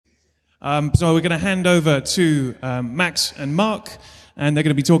So we're going to hand over to Max and Mark, and they're going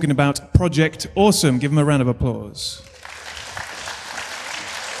to be talking about Project Awesome. Give them a round of applause.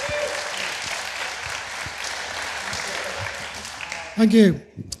 Thank you.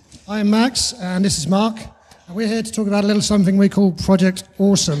 I'm Max, and this is Mark. And we're here to talk about a little something we call Project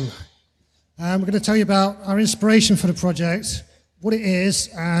Awesome. We're going to tell you about our inspiration for the project, what it is,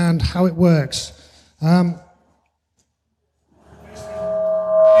 and how it works. What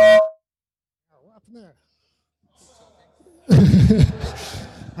happened there?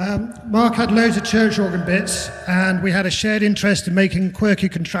 Mark had loads of church organ bits, and we had a shared interest in making quirky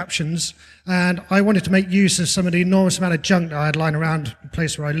contraptions, and I wanted to make use of some of the enormous amount of junk that I had lying around the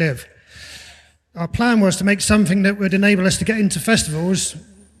place where I live. Our plan was to make something that would enable us to get into festivals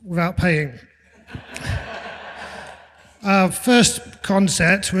without paying. Our first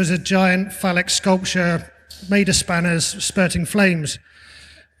concept was a giant phallic sculpture made of spanners spurting flames,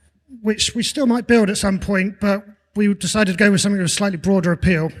 which we still might build at some point, but we decided to go with something with a slightly broader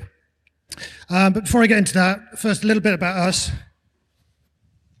appeal. But before I get into that, first a little bit about us.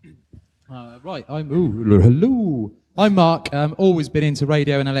 Right, hello. I'm Mark. Always been into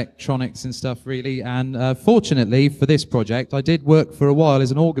radio and electronics and stuff, really. And fortunately for this project, I did work for a while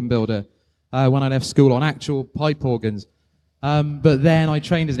as an organ builder when I left school on actual pipe organs. But then I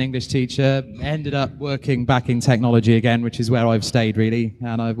trained as an English teacher, ended up working back in technology again, which is where I've stayed, really.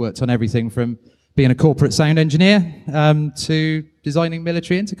 And I've worked on everything from being a corporate sound engineer to designing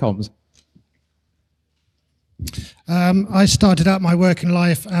military intercoms. I started out my working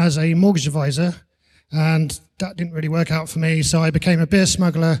life as a mortgage advisor, and that didn't really work out for me, so I became a beer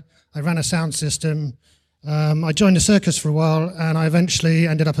smuggler. I ran a sound system. I joined a circus for a while, and I eventually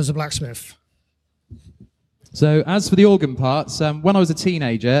ended up as a blacksmith. So as for the organ parts, when I was a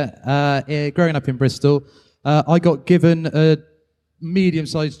teenager, growing up in Bristol, I got given a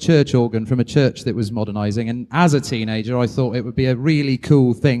medium-sized church organ from a church that was modernising, and as a teenager I thought it would be a really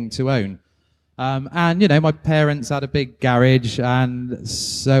cool thing to own. And, you know, my parents had a big garage, and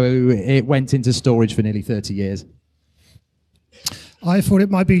so it went into storage for nearly 30 years. I thought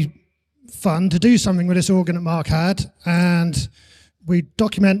it might be fun to do something with this organ that Mark had, and we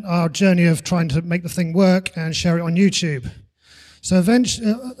document our journey of trying to make the thing work and share it on YouTube. So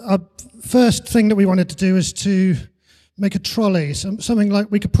eventually, our first thing that we wanted to do is to make a trolley, something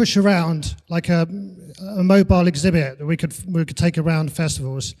like we could push around, like a mobile exhibit that we could take around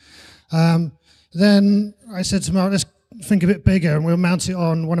festivals. Then I said to Mark, let's think a bit bigger, and we'll mount it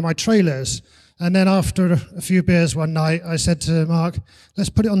on one of my trailers. And then after a few beers one night, I said to Mark, let's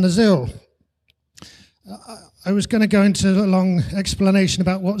put it on the Zill. I was going to go into a long explanation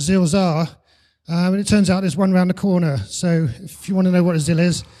about what Zills are, but it turns out there's one around the corner. So if you want to know what a Zill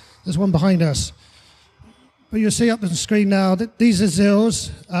is, there's one behind us. But you'll see up on the screen now that these are Zills.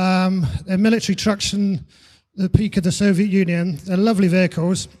 They're military trucks from the peak of the Soviet Union. They're lovely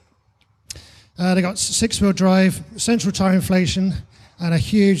vehicles. They got 6-wheel drive, central tire inflation, and a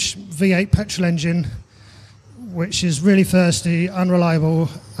huge V8 petrol engine, which is really thirsty, unreliable,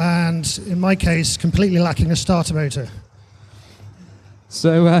 and in my case, completely lacking a starter motor.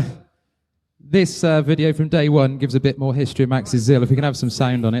 So this video from day one gives a bit more history of Max's Zill. If we can have some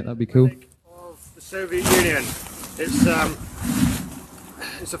sound on it, that'd be cool. Of the Soviet Union. It's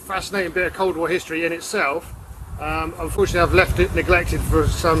a fascinating bit of Cold War history in itself. Unfortunately, I've left it neglected for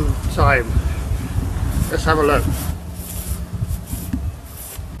some time. Let's have a look.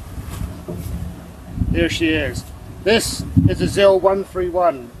 Here she is. This is a Zill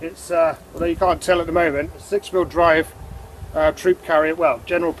 131. It's, although you can't tell at the moment, a 6-wheel drive troop carrier, well,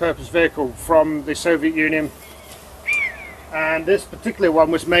 general purpose vehicle from the Soviet Union. And this particular one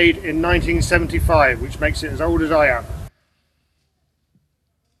was made in 1975, which makes it as old as I am.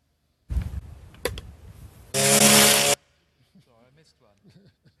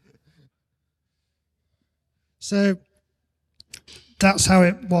 So that's how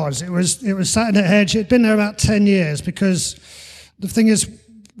it was. It was sat in a hedge. It'd been there about 10 years, because the thing is,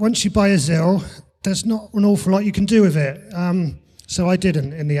 once you buy a Zill, there's not an awful lot you can do with it. So I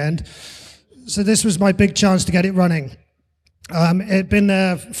didn't in the end. So this was my big chance to get it running. It had been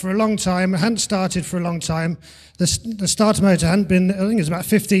there for a long time. It hadn't started for a long time. The starter motor hadn't been, I think it was about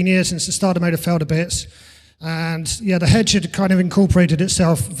 15 years since the starter motor fell to bits. And yeah, the hedge had kind of incorporated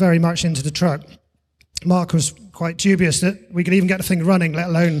itself very much into the truck. Mark was quite dubious that we could even get the thing running, let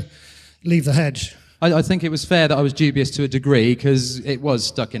alone leave the hedge. I think it was fair that I was dubious to a degree, because it was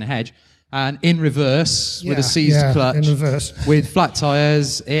stuck in a hedge. And in reverse, with a seized clutch, in reverse. with flat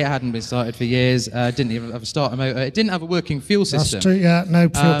tyres, it hadn't been started for years, didn't even have a starter motor, it didn't have a working fuel system. That's true, yeah, no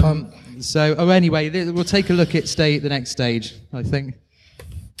fuel pump. So, anyway, we'll take a look at the next stage, I think.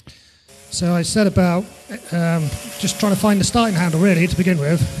 So I set about just trying to find the starting handle, really, to begin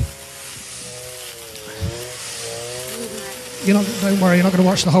with. Don't worry, you're not going to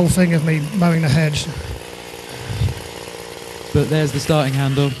watch the whole thing of me mowing the hedge. But there's the starting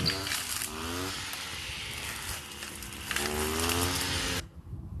handle.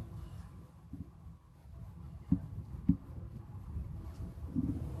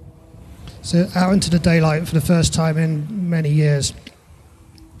 So out into the daylight for the first time in many years.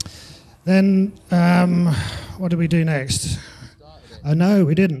 Then, what did we do next? Oh no,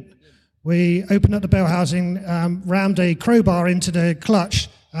 we didn't. We opened up the bell housing, rammed a crowbar into the clutch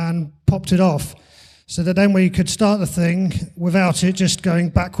and popped it off, so that then we could start the thing without it just going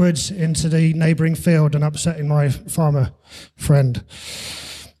backwards into the neighbouring field and upsetting my farmer friend.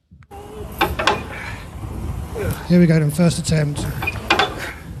 Here we go then, first attempt.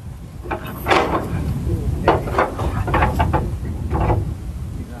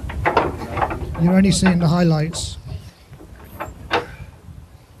 You're only seeing the highlights.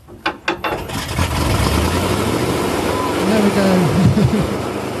 There we go.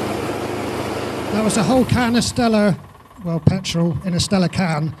 That was a whole can of Stella, well, petrol in a Stella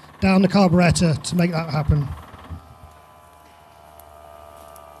can, down the carburettor to make that happen.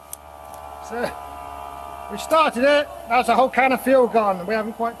 So, we started it, that was a whole can of fuel gone. We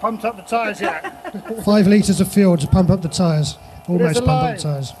haven't quite pumped up the tyres yet. 5 litres of fuel to pump up the tyres. Almost pump up the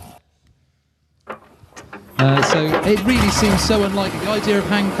tyres. So it really seems so unlikely. The idea of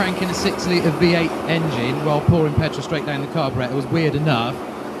hand cranking a 6-litre V8 engine while pouring petrol straight down the carburettor was weird enough.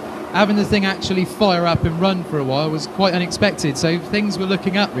 Having the thing actually fire up and run for a while was quite unexpected, so things were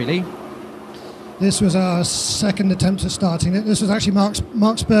looking up, really. This was our second attempt at starting it. This was actually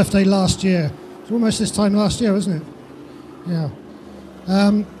Mark's birthday last year. It was almost this time last year, wasn't it? Yeah.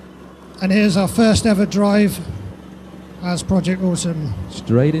 And here's our first ever drive as Project Awesome.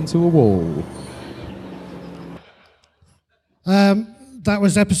 Straight into a wall. That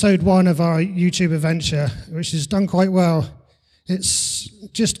was episode 1 of our YouTube adventure, which has done quite well. It's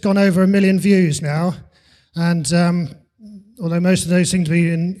just gone over 1 million views now, and although most of those seem to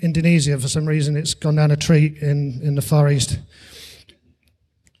be in Indonesia, for some reason it's gone down a treat in the Far East.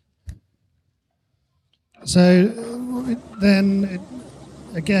 So then,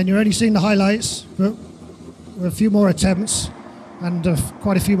 again, you're only seeing the highlights, but with a few more attempts and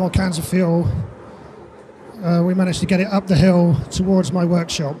quite a few more cans of fuel, we managed to get it up the hill towards my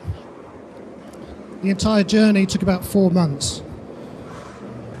workshop. The entire journey took about 4 months.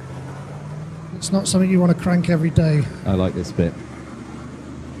 It's not something you want to crank every day. I like this bit.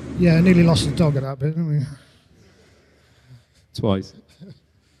 Yeah, I nearly lost the dog at that bit, didn't we? Twice.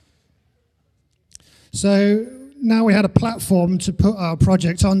 So now we had a platform to put our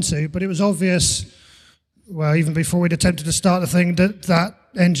project onto, but it was obvious, well, even before we'd attempted to start the thing, that that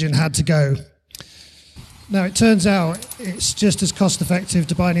engine had to go. Now, it turns out it's just as cost effective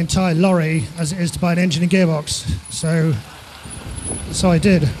to buy an entire lorry as it is to buy an engine and gearbox. So I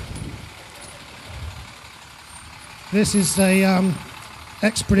did. This is a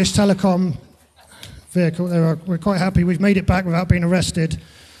ex-British Telecom vehicle. We're quite happy we've made it back without being arrested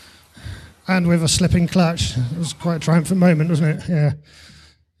and with a slipping clutch. It was quite a triumphant moment, wasn't it? Yeah.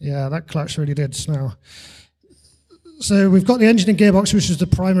 Yeah, that clutch really did smell. So we've got the engine and gearbox, which was the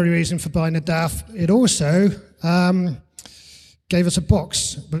primary reason for buying the DAF. It also gave us a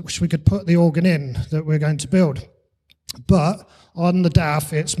box which we could put the organ in that we're going to build. But on the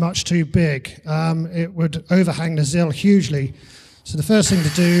DAF, it's much too big. It would overhang the ZIL hugely. So the first thing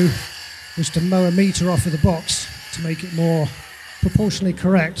to do was to mow a meter off of the box to make it more proportionally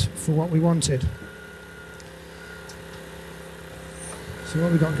correct for what we wanted. So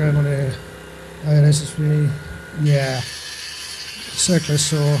what have we got going on here? Oh, this is really... Yeah, circular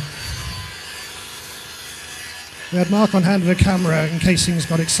saw. We had Mark on hand with a camera in case things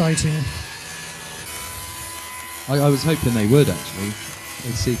got exciting. I was hoping they would, actually,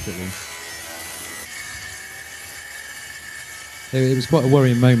 secretly. It was quite a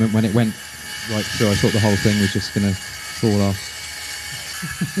worrying moment when it went right through. I thought the whole thing was just going to fall off.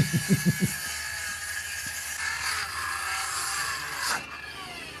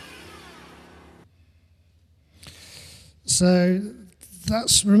 So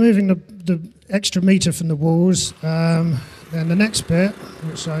that's removing the extra meter from the walls. Then the next bit,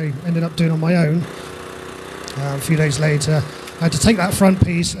 which I ended up doing on my own a few days later, I had to take that front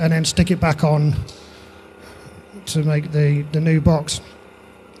piece and then stick it back on to make the new box.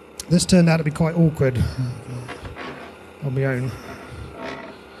 This turned out to be quite awkward on my own.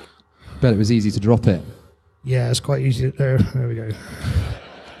 Bet it was easy to drop it. Yeah, it's quite easy. There we go.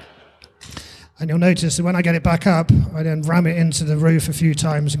 And you'll notice that when I get it back up, I then ram it into the roof a few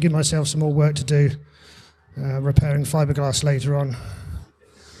times and give myself some more work to do, repairing fiberglass later on.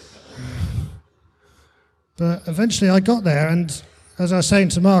 But eventually I got there, and as I was saying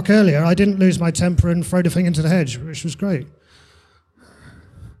to Mark earlier, I didn't lose my temper and throw the thing into the hedge, which was great.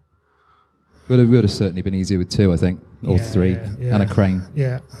 Well, it would have certainly been easier with 2, I think, or 3, and a crane.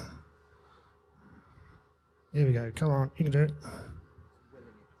 Yeah. Here we go. Come on, you can do it.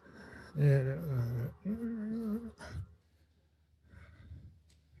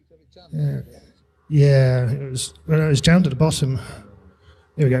 Yeah. It was down to the bottom.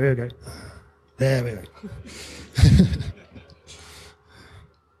 Here we go. There we go.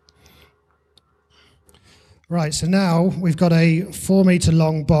 Right, so now we've got a 4-meter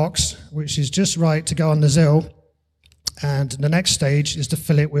long box, which is just right to go on the zill, and the next stage is to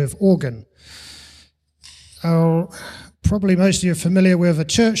fill it with organ. Probably most of you are familiar with a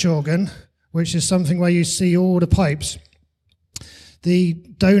church organ, which is something where you see all the pipes. The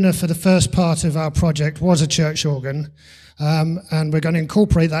donor for the first part of our project was a church organ, and we're going to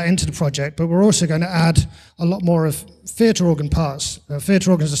incorporate that into the project, but we're also going to add a lot more of theatre organ parts.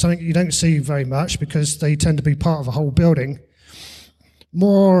 Theatre organs are something you don't see very much because they tend to be part of a whole building.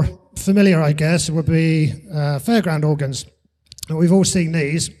 More familiar, I guess, would be fairground organs. We've all seen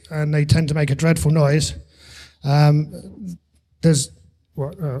these, and they tend to make a dreadful noise. There's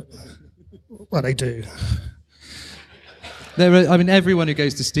what they do. Everyone who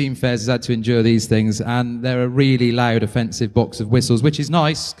goes to Steam fairs has had to endure these things, and they're a really loud, offensive box of whistles, which is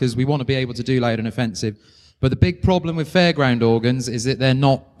nice because we want to be able to do loud and offensive. But the big problem with fairground organs is that they're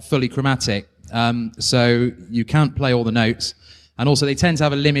not fully chromatic, so you can't play all the notes, and also they tend to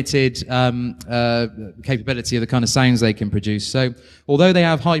have a limited capability of the kind of sounds they can produce. So although they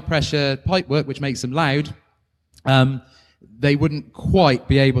have high-pressure pipework, which makes them loud, they wouldn't quite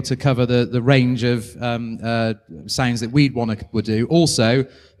be able to cover the range of sounds that we'd want to do. Also,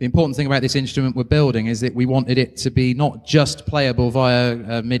 the important thing about this instrument we're building is that we wanted it to be not just playable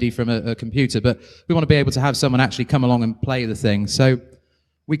via MIDI from a computer, but we want to be able to have someone actually come along and play the thing. So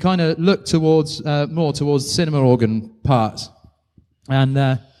we kind of look towards more towards the cinema organ part.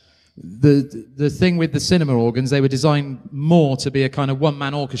 And the thing with the cinema organs, they were designed more to be a kind of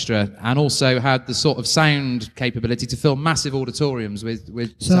one-man orchestra, and also had the sort of sound capability to fill massive auditoriums with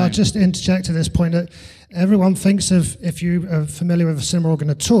So sound. I'll just interject at this point that everyone thinks of, if you are familiar with a cinema organ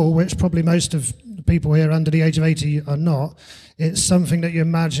at all, which probably most of the people here under the age of 80 are not, it's something that you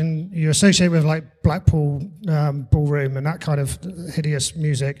imagine, you associate with like Blackpool ballroom and that kind of hideous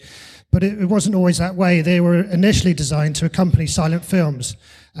music. But it wasn't always that way. They were initially designed to accompany silent films,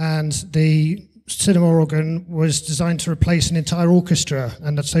 and the cinema organ was designed to replace an entire orchestra,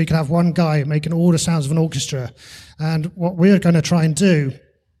 and so you could have one guy making all the sounds of an orchestra. And what we're going to try and do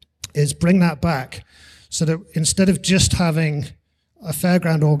is bring that back, so that instead of just having a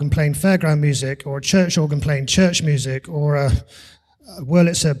fairground organ playing fairground music, or a church organ playing church music, or a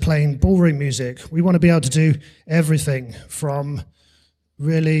Wurlitzer playing ballroom music, we want to be able to do everything from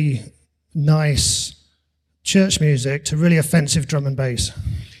really nice church music to really offensive drum and bass.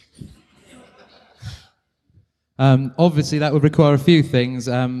 Obviously, that would require a few things,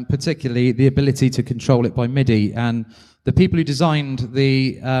 particularly the ability to control it by MIDI. And the people who designed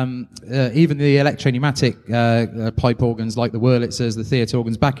the even the Electromagnetic pipe organs, like the Wurlitzers, the theatre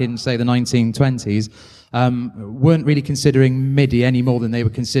organs, back in, say, the 1920s, weren't really considering MIDI any more than they were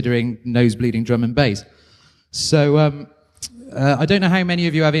considering nose-bleeding drum and bass. So I don't know how many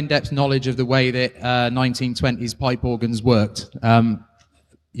of you have in-depth knowledge of the way that 1920s pipe organs worked.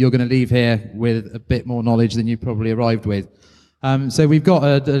 You're going to leave here with a bit more knowledge than you probably arrived with. So we've got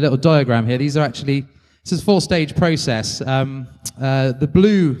a little diagram here. These are actually, this is a 4-stage process. The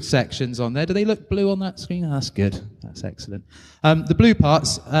blue sections on there, do they look blue on that screen? Oh, that's good. That's excellent. The blue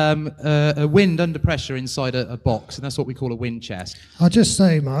parts are wind under pressure inside a box, and that's what we call a wind chest. I'll just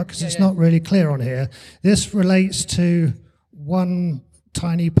say, Mark, because it's not really clear on here, this relates to one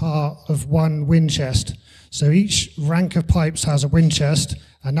tiny part of one wind chest. So each rank of pipes has a wind chest,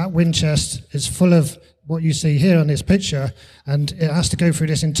 and that wind chest is full of what you see here on this picture, and it has to go through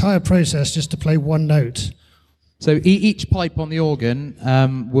this entire process just to play one note. So each pipe on the organ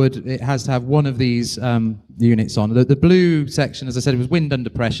it has to have one of these units on. The blue section, as I said, was wind under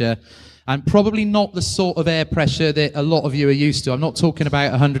pressure, and probably not the sort of air pressure that a lot of you are used to. I'm not talking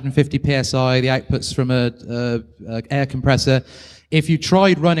about 150 psi, the outputs from a air compressor. If you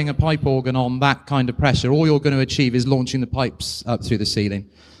tried running a pipe organ on that kind of pressure, all you're going to achieve is launching the pipes up through the ceiling.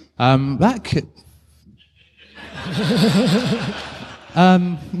 That could...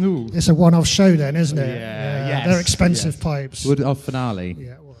 It's a one-off show then, isn't it? Yeah, yes, They're expensive yes. pipes. Our finale.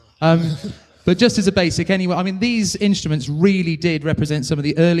 Yeah, well. But just as a basic anyway, I mean, these instruments really did represent some of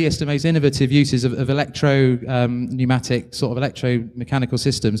the earliest and most innovative uses of pneumatic, sort of electromechanical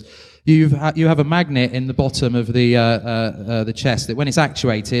systems. You have a magnet in the bottom of the chest that, when it's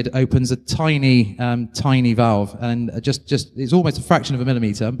actuated, opens a tiny valve, and just it's almost a fraction of a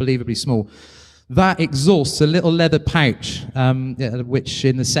millimeter, unbelievably small. That exhausts a little leather pouch, which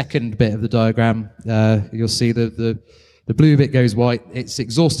in the second bit of the diagram, you'll see the blue bit goes white. It's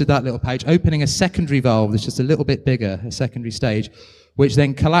exhausted that little pouch, opening a secondary valve that's just a little bit bigger, a secondary stage, which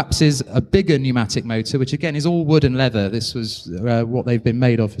then collapses a bigger pneumatic motor, which again is all wood and leather. This was what they've been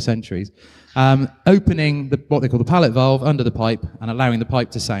made of for centuries. Opening what they call the pallet valve under the pipe and allowing the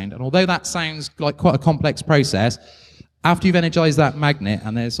pipe to sound. And although that sounds like quite a complex process, after you've energized that magnet,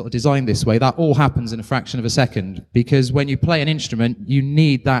 and they're sort of designed this way, that all happens in a fraction of a second, because when you play an instrument, you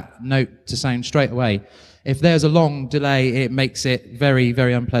need that note to sound straight away. If there's a long delay, it makes it very,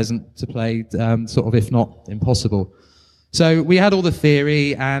 very unpleasant to play, sort of, if not impossible. So we had all the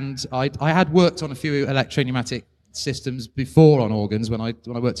theory, and I had worked on a few electro-pneumatic systems before on organs when I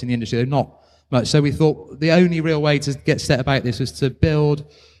worked in the industry, not much. So we thought the only real way to get set about this was to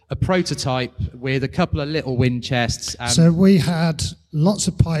build a prototype with a couple of little wind chests. So we had lots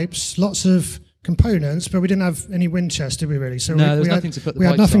of pipes, lots of components, but we didn't have any wind chest, did we really? So no, there was nothing to put the pipes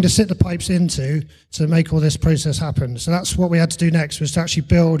on. We had nothing to sit the pipes into to make all this process happen. So that's what we had to do next, was to actually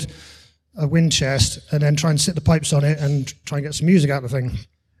build a wind chest and then try and sit the pipes on it and try and get some music out of the thing.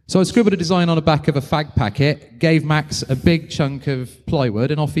 So I scribbled a design on the back of a fag packet, gave Max a big chunk of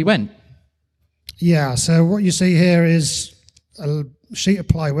plywood, and off he went. Yeah, so what you see here is a sheet of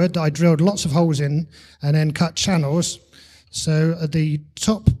plywood that I drilled lots of holes in and then cut channels. So at the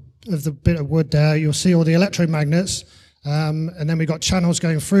top of the bit of wood there, you'll see all the electromagnets, and then we've got channels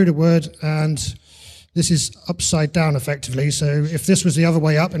going through the wood, and this is upside down effectively. So if this was the other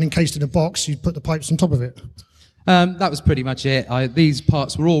way up and encased in a box, you'd put the pipes on top of it. That was pretty much it. These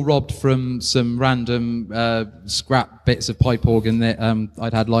parts were all robbed from some random scrap bits of pipe organ that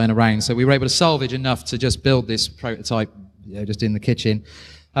I'd had lying around. So we were able to salvage enough to just build this prototype, just in the kitchen.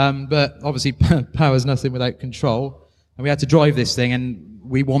 But obviously power's nothing without control. And we had to drive this thing, and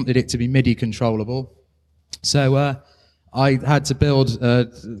we wanted it to be MIDI controllable. So I had to build a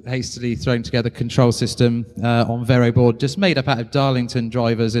hastily thrown together control system on Vero board, just made up out of Darlington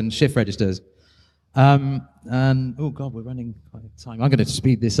drivers and shift registers. And oh God, we're running out of time. I'm going to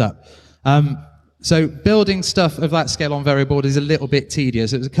speed this up. So building stuff of that scale on Vero board is a little bit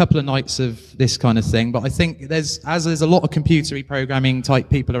tedious. It was a couple of nights of this kind of thing, but I think there's a lot of computery programming type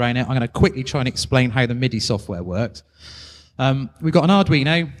people around it, I'm going to quickly try and explain how the MIDI software works. We've got an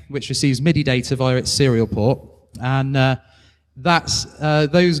Arduino which receives MIDI data via its serial port, and that's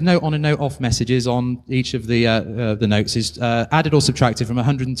those note on and note off messages on each of the notes is added or subtracted from a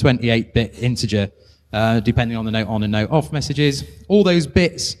 128-bit integer, depending on the note on and note off messages. All those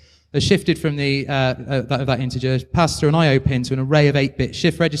bits are shifted from that integer, passed through an I/O pin to an array of 8-bit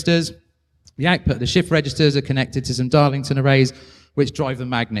shift registers. The output of the shift registers are connected to some Darlington arrays, which drive the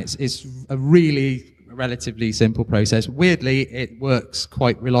magnets. It's a really relatively simple process. Weirdly, it works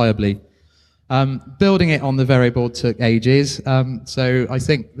quite reliably. Building it on the Vero board took ages, so I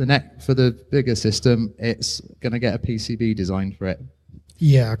think for the bigger system, it's going to get a PCB designed for it.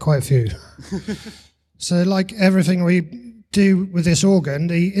 Yeah, quite a few. So like everything we do with this organ,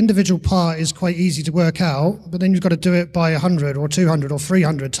 the individual part is quite easy to work out, but then you've got to do it by 100 or 200 or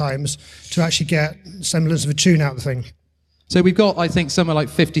 300 times to actually get semblance of a tune out of the thing. So we've got, I think, somewhere like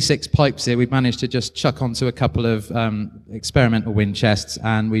 56 pipes here. We've managed to just chuck onto a couple of experimental wind chests,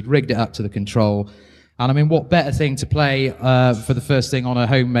 and we'd rigged it up to the control. And I mean, what better thing to play for the first thing on a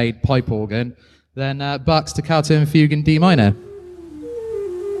homemade pipe organ than Bach's Staccato and Fugue in D minor.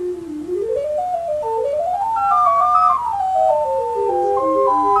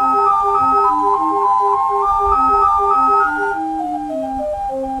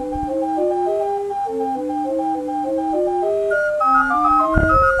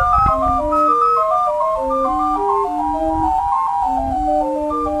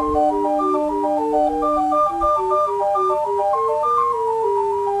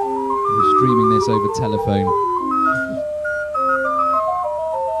 Over telephone.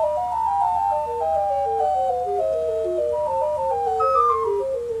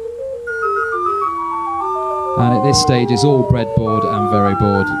 And at this stage it's all breadboard and Vero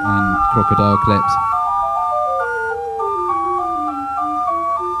board and crocodile clips.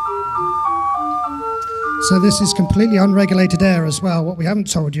 So this is completely unregulated air as well. What we haven't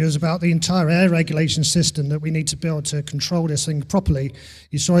told you is about the entire air regulation system that we need to build to control this thing properly.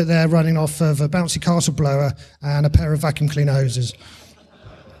 You saw it there running off of a bouncy castle blower and a pair of vacuum cleaner hoses.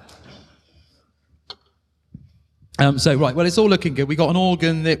 Right, well, it's all looking good. We got an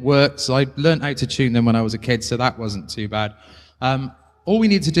organ that works. I learned how to tune them when I was a kid, so that wasn't too bad. All we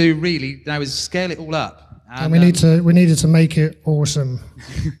need to do really now is scale it all up. And we needed to make it awesome.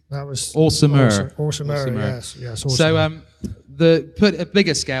 That was awesomer. Awesomer. Yes, awesome. So put a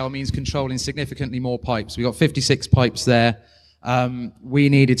bigger scale means controlling significantly more pipes. We got 56 pipes there. We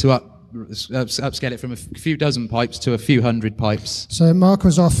needed to upscale it from a few dozen pipes to a few hundred pipes. So Mark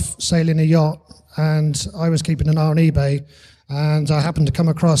was off sailing a yacht, and I was keeping an eye on eBay, and I happened to come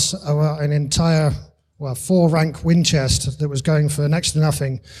across an entire 4-rank wind chest that was going for next to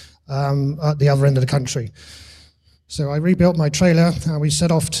nothing at the other end of the country. So I rebuilt my trailer and we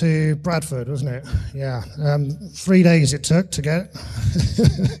set off to Bradford, wasn't it? Yeah. 3 days it took to get.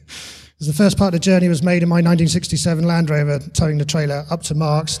 The first part of the journey was made in my 1967 Land Rover, towing the trailer up to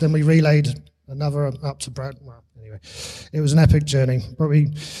Mark's. Then we relayed another up to Bradford. Well, anyway, it was an epic journey.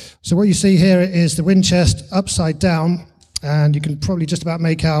 So what you see here is the wind chest upside down, and you can probably just about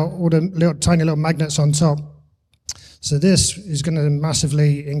make out all the tiny little magnets on top. So this is going to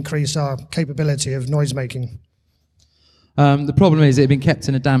massively increase our capability of noise making. The problem is it had been kept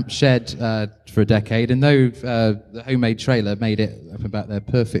in a damp shed for a decade, and though the homemade trailer made it up and back there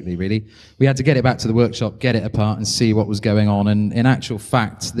perfectly, really, we had to get it back to the workshop, get it apart, and see what was going on. And in actual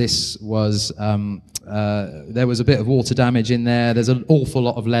fact, this was there was a bit of water damage in there. There's an awful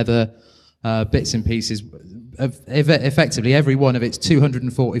lot of leather bits and pieces. Effectively, every one of its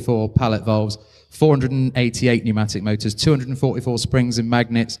 244 pallet valves, 488 pneumatic motors, 244 springs and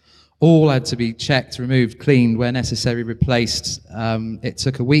magnets, all had to be checked, removed, cleaned, where necessary, replaced. It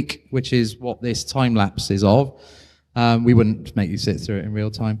took a week, which is what this time lapse is of. We wouldn't make you sit through it in real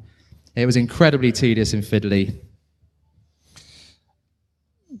time. It was incredibly tedious and fiddly.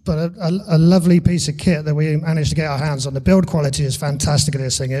 But a lovely piece of kit that we managed to get our hands on. The build quality is fantastic of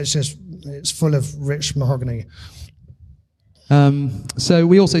this thing. It's full of rich mahogany. So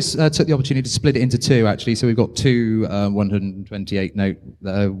we also took the opportunity to split it into two, actually. So we've got two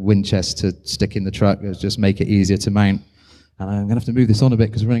 128-note wind chests to stick in the truck. It'll just make it easier to mount. And I'm going to have to move this on a bit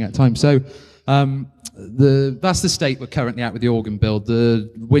because we're running out of time. So that's the state we're currently at with the organ build.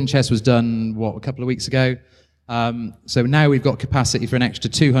 The wind chest was done, a couple of weeks ago. So now we've got capacity for an extra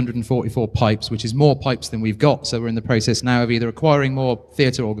 244 pipes, which is more pipes than we've got. So we're in the process now of either acquiring more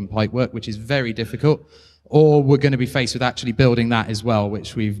theatre organ pipe work, which is very difficult, or we're going to be faced with actually building that as well,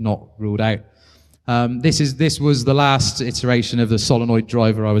 which we've not ruled out. This was the last iteration of the solenoid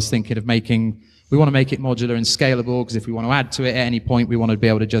driver I was thinking of making. We want to make it modular and scalable, because if we want to add to it at any point, we want to be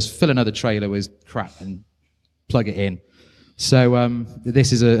able to just fill another trailer with crap and plug it in. So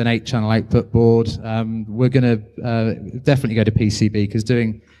this is an 8-channel output board. We're going to definitely go to PCB, because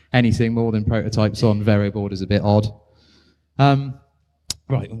doing anything more than prototypes on variable is a bit odd.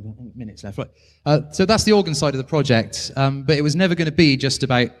 Right, 8 minutes left. Right. So that's the organ side of the project, but it was never going to be just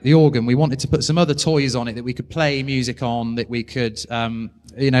about the organ. We wanted to put some other toys on it that we could play music on, that we could,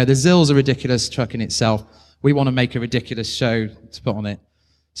 the Zill's a ridiculous truck in itself. We want to make a ridiculous show to put on it.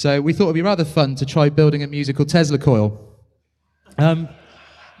 So we thought it'd be rather fun to try building a musical Tesla coil.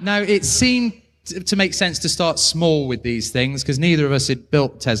 Now, it seemed to make sense to start small with these things, because neither of us had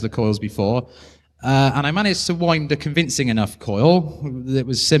built Tesla coils before. And I managed to wind a convincing enough coil that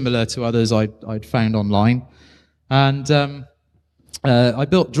was similar to others I'd found online. And I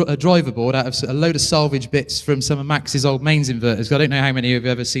built a driver board out of a load of salvage bits from some of Max's old mains inverters. I don't know how many of you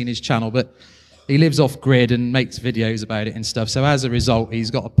have ever seen his channel, but he lives off-grid and makes videos about it and stuff. So as a result,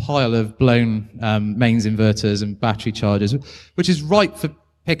 he's got a pile of blown mains inverters and battery chargers, which is ripe for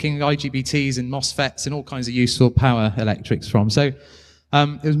picking IGBTs and MOSFETs and all kinds of useful power electrics from. So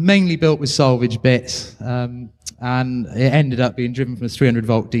it was mainly built with salvage bits, and it ended up being driven from a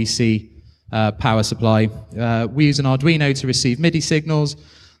 300-volt DC power supply. We use an Arduino to receive MIDI signals.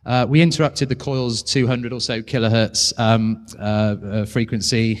 We interrupted the coil's 200 or so kilohertz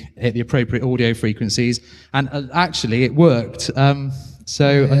frequency, hit the appropriate audio frequencies, and actually it worked.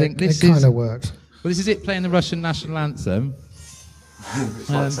 So I think this kind of worked. Well, this is it playing the Russian national anthem.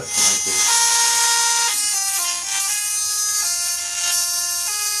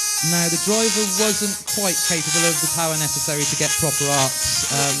 Now, the driver wasn't quite capable of the power necessary to get proper arcs.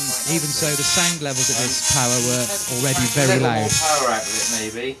 Even so, the sound levels at this power were already very loud. Power out of it,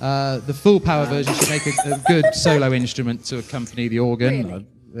 maybe. The full power version should make a good solo instrument to accompany the organ,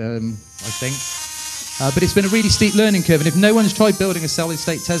 I think. But it's been a really steep learning curve, and if no one's tried building a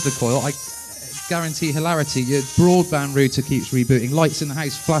solid-state Tesla coil, I guarantee hilarity. Your broadband router keeps rebooting, lights in the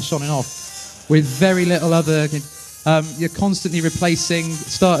house flash on and off, with very little other... you're constantly replacing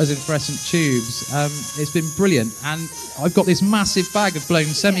starters in fluorescent tubes. It's been brilliant, and I've got this massive bag of blown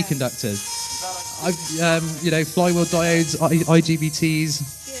semiconductors. flywheel diodes,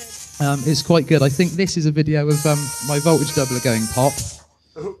 IGBTs. It's quite good. I think this is a video of my voltage doubler going pop.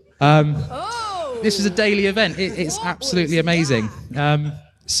 This is a daily event. It's absolutely amazing.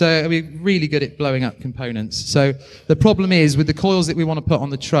 So we're really good at blowing up components. So the problem is with the coils that we want to put on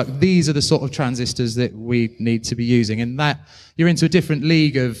the truck, these are the sort of transistors that we need to be using. And that you're into a different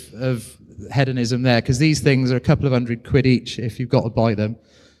league of hedonism there, because these things are a couple of £100 each if you've got to buy them.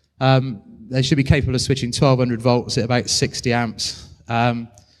 They should be capable of switching 1200 volts at about 60 amps.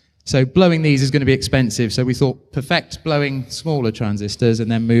 So blowing these is going to be expensive. So we thought perfect blowing smaller transistors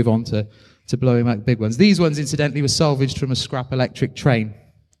and then move on to blowing up big ones. These ones, incidentally, were salvaged from a scrap electric train.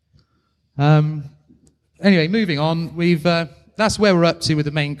 Anyway, moving on, that's where we're up to with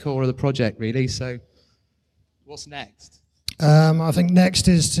the main core of the project, really. So what's next? I think next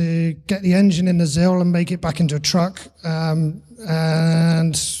is to get the engine in the ZIL and make it back into a truck, and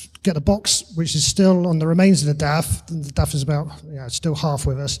get the box, which is still on the remains of the DAF. The DAF is about, still half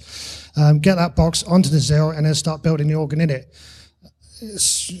with us. Get that box onto the ZIL and then start building the organ in it.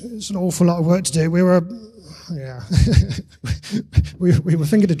 It's an awful lot of work to do. We were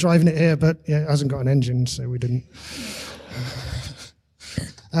thinking of driving it here, but it hasn't got an engine, so we didn't.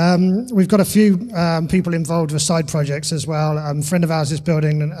 We've got a few people involved with side projects as well. A friend of ours is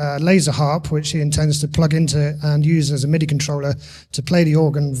building a laser harp, which he intends to plug into and use as a MIDI controller to play the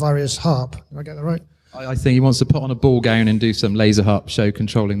organ via his harp. Did I get that right? I think he wants to put on a ball gown and do some laser harp show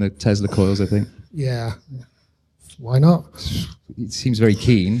controlling the Tesla coils, I think. Yeah. Why not? He seems very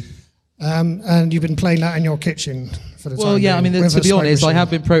keen. And you've been playing that in your kitchen for the time being? Well, yeah, I mean, to be honest, I have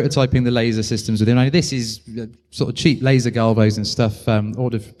been prototyping the laser systems with him. I mean, this is sort of cheap laser galvos and stuff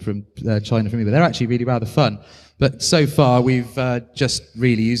ordered from China from me, but they're actually really rather fun. But so far, we've just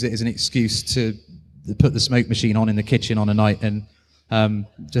really used it as an excuse to put the smoke machine on in the kitchen on a night and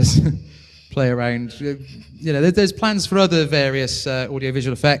just play around. There's plans for other various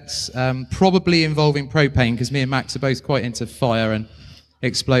audiovisual effects, probably involving propane, because me and Max are both quite into fire and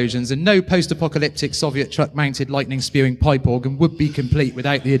explosions, and no post-apocalyptic Soviet truck-mounted lightning-spewing pipe organ would be complete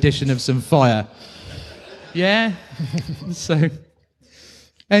without the addition of some fire. Yeah? So,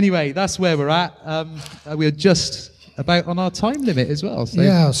 anyway, that's where we're at. We're just about on our time limit as well. So.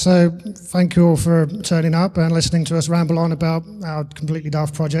 Yeah, so thank you all for turning up and listening to us ramble on about our completely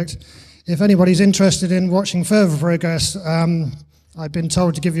daft project. If anybody's interested in watching further progress, I've been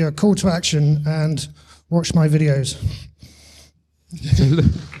told to give you a call to action and watch my videos.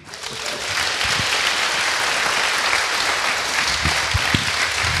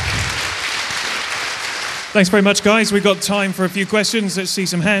 Thanks very much, guys. We've got time for a few questions. Let's see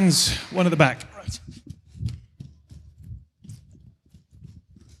some hands. One at the back. Right.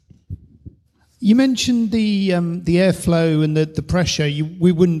 You mentioned the airflow and the pressure.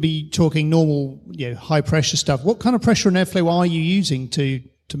 We wouldn't be talking normal, high pressure stuff. What kind of pressure and airflow are you using to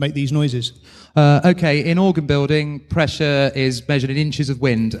make these noises? Okay, in organ building, pressure is measured in inches of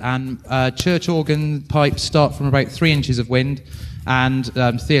wind, and church organ pipes start from about 3 inches of wind, and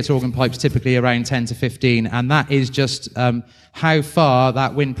theatre organ pipes typically around 10 to 15, and that is just how far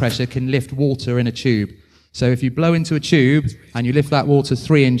that wind pressure can lift water in a tube. So if you blow into a tube and you lift that water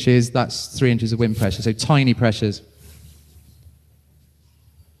 3 inches, that's 3 inches of wind pressure, so tiny pressures.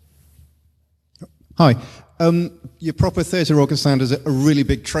 Hi. Your proper theatre organ sound is a really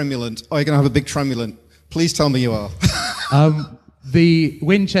big tremulant. Are you going to have a big tremulant? Please tell me you are. The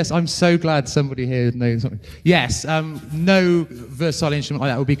Winchester, I'm so glad somebody here knows something. Yes, no versatile instrument like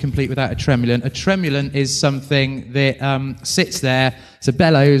that would be complete without a tremulant. A tremulant is something that sits there, it's a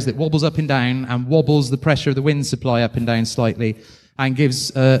bellows that wobbles up and down and wobbles the pressure of the wind supply up and down slightly and gives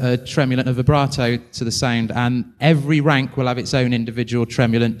a tremulant, a vibrato to the sound. And every rank will have its own individual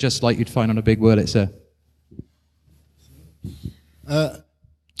tremulant, just like you'd find on a big Wurlitzer.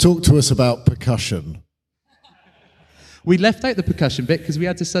 Talk to us about percussion. We left out the percussion bit because we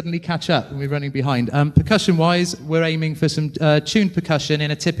had to suddenly catch up and we're running behind. Percussion-wise, we're aiming for some tuned percussion in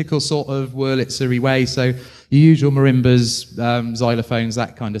a typical sort of Wurlitzer-y way, so your usual marimbas, xylophones,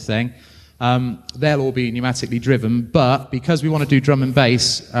 that kind of thing. They'll all be pneumatically driven, but because we want to do drum and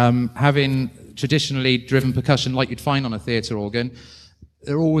bass, having traditionally driven percussion like you'd find on a theatre organ,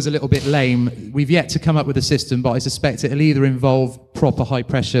 they're always a little bit lame. We've yet to come up with a system, but I suspect it'll either involve proper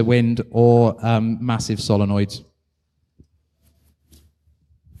high-pressure wind or massive solenoids.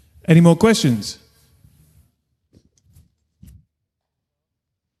 Any more questions?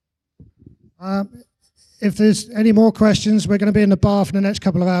 If there's any more questions, we're going to be in the bar for the next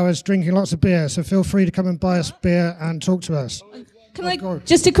couple of hours drinking lots of beer, so feel free to come and buy us beer and talk to us.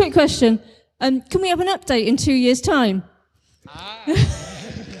 Just a quick question. Can we have an update in 2 years' time?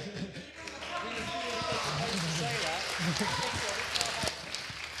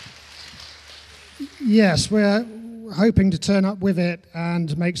 Yes, we're hoping to turn up with it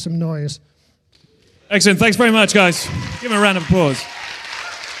and make some noise. Excellent. Thanks very much, guys. Give them a round of applause.